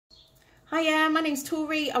Hiya, my name's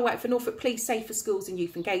Tori. I work for Norfolk Police Safer Schools and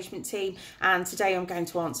Youth Engagement Team, and today I'm going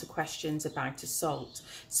to answer questions about assault.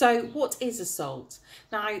 So what is assault?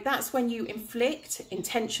 Now, that's when you inflict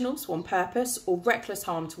intentional, so on purpose, or reckless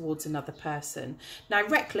harm towards another person. Now,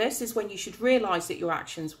 reckless is when you should realise that your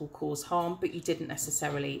actions will cause harm, but you didn't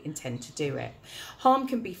necessarily intend to do it. Harm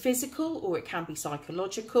can be physical or it can be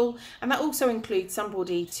psychological, and that also includes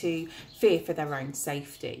somebody to fear for their own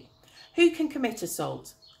safety. Who can commit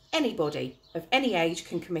assault? Anybody of any age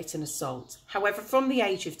can commit an assault. However, from the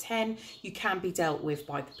age of 10, you can be dealt with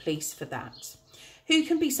by the police for that. Who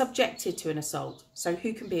can be subjected to an assault? So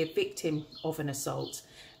who can be a victim of an assault?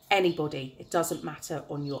 Anybody. It doesn't matter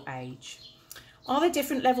on your age. Are there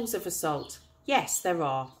different levels of assault? Yes, there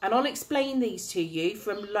are. And I'll explain these to you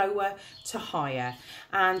from lower to higher.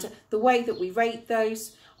 And the way that we rate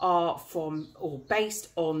those are based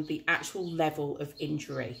on the actual level of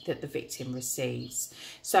injury that the victim receives.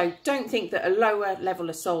 So don't think that a lower level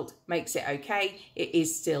assault makes it okay. It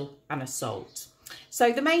is still an assault.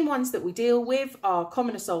 So the main ones that we deal with are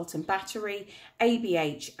common assault and battery,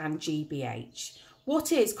 ABH and GBH.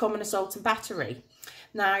 What is common assault and battery?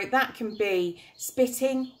 Now, that can be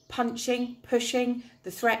spitting, punching, pushing,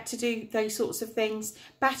 the threat to do those sorts of things.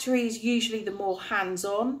 Battery is usually the more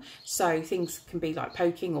hands-on, so things can be like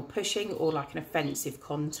poking or pushing or like an offensive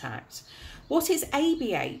contact. What is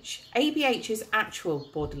ABH? ABH is actual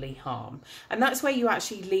bodily harm, and that's where you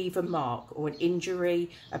actually leave a mark or an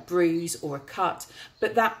injury, a bruise or a cut,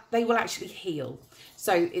 but that they will actually heal.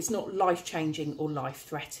 So it's not life-changing or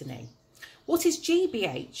life-threatening. What is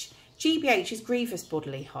GBH? GBH is grievous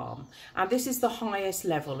bodily harm, and this is the highest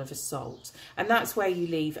level of assault, and that's where you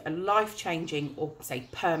leave a life-changing or say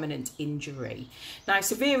permanent injury. Now,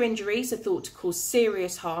 severe injuries are thought to cause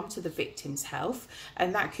serious harm to the victim's health,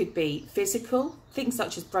 and that could be physical, things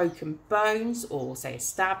such as broken bones or say a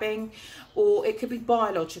stabbing, or it could be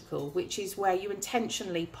biological, which is where you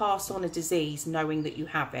intentionally pass on a disease knowing that you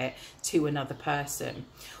have it to another person.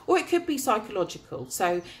 Or it could be psychological,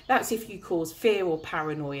 so that's if you cause fear or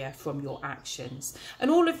paranoia from your actions.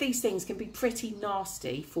 And all of these things can be pretty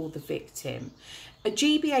nasty for the victim. A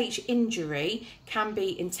GBH injury can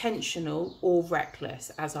be intentional or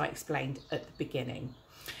reckless, as I explained at the beginning.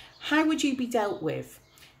 How would you be dealt with?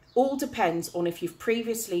 All depends on if you've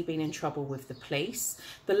previously been in trouble with the police,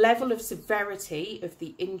 the level of severity of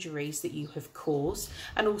the injuries that you have caused,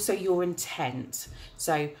 and also your intent.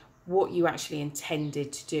 So what you actually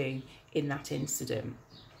intended to do in that incident.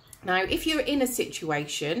 Now, if you're in a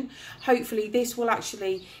situation, hopefully this will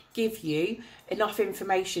actually give you enough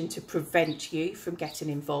information to prevent you from getting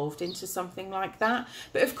involved into something like that.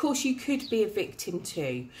 But of course, you could be a victim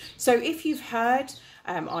too. So if you've heard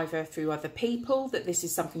either through other people that this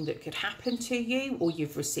is something that could happen to you, or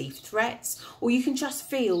you've received threats, or you can just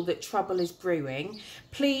feel that trouble is brewing,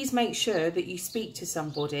 please make sure that you speak to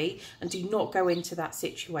somebody and do not go into that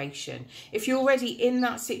situation. If you're already in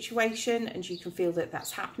that situation and you can feel that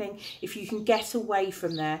that's happening, if you can get away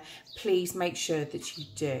from there, please make sure that you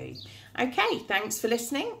do. Okay, thanks for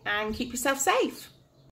listening and keep yourself safe.